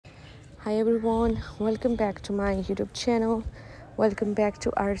Hi everyone, welcome back to my YouTube channel. Welcome back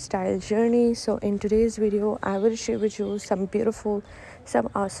to our style journey. So in today's video I will share with you some beautiful,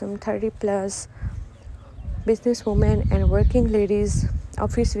 some awesome 30 plus businesswomen and working ladies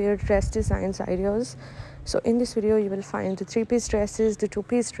office wear dress designs ideas. So in this video you will find the 3-piece dresses, the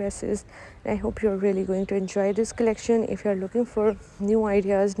 2-piece dresses, and I hope you're really going to enjoy this collection. If you're looking for new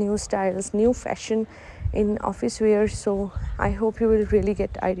ideas, new styles, new fashion in office wear, so I hope you will really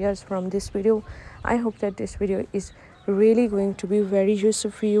get ideas from this video. I hope that this video is really going to be very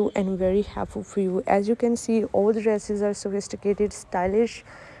useful for you and very helpful for you. As you can see, all the dresses are sophisticated, stylish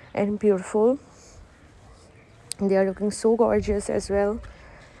and beautiful. They are looking so gorgeous as well.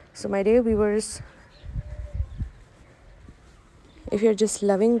 So my dear viewers, if you're just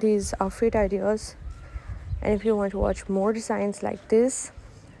loving these outfit ideas and if you want to watch more designs like this,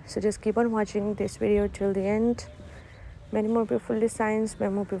 so just keep on watching this video till the end. Many more beautiful designs,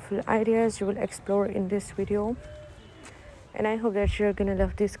 many more beautiful ideas you will explore in this video, and I hope that you're gonna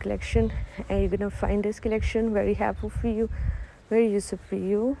love this collection and you're gonna find this collection very helpful for you, very useful for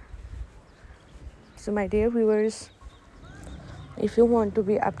you. So my dear viewers, if you want to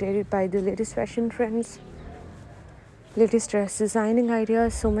be updated by the latest fashion trends, latest dress designing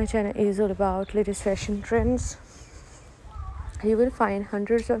ideas, so my channel is all about latest fashion trends. You will find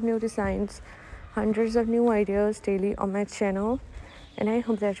hundreds of new designs, hundreds of new ideas daily on my channel, and I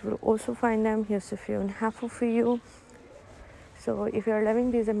hope that you will also find them useful and helpful for you. So if you are loving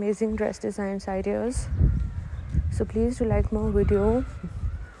these amazing dress designs ideas, so please do like my video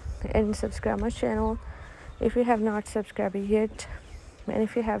and subscribe my channel if you have not subscribed yet, and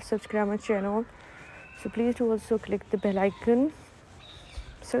if you have subscribed my channel, so please do also click the bell icon.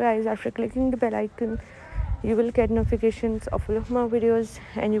 So guys, after clicking the bell icon, you will get notifications of all of my videos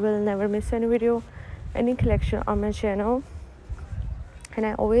and you will never miss any video, any collection on my channel. And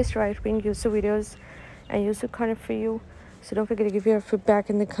I always try to bring useful videos and useful content for you. So don't forget to give your feedback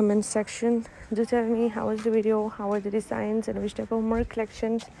in the comment section. Do tell me how was the video, how are the designs, and which type of more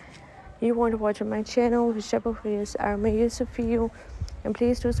collections you want to watch on my channel, which type of videos are more useful for you. And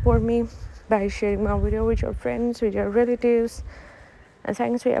please do support me by sharing my video with your friends, with your relatives. And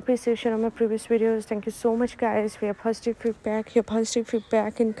thanks for your appreciation on my previous videos. Thank you so much guys for your positive feedback. Your positive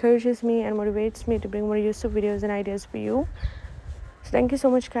feedback encourages me and motivates me to bring more useful videos and ideas for you. So thank you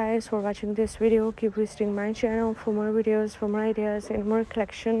so much guys for watching this video. Keep visiting my channel for more videos, for more ideas and more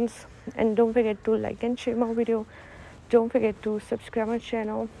collections. And don't forget to like and share my video. Don't forget to subscribe my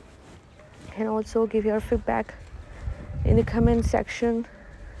channel and also give your feedback in the comment section.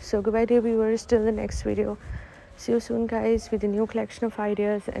 So goodbye dear viewers, till the next video. See you soon guys with a new collection of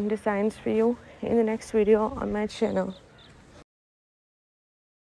ideas and designs for you in the next video on my channel.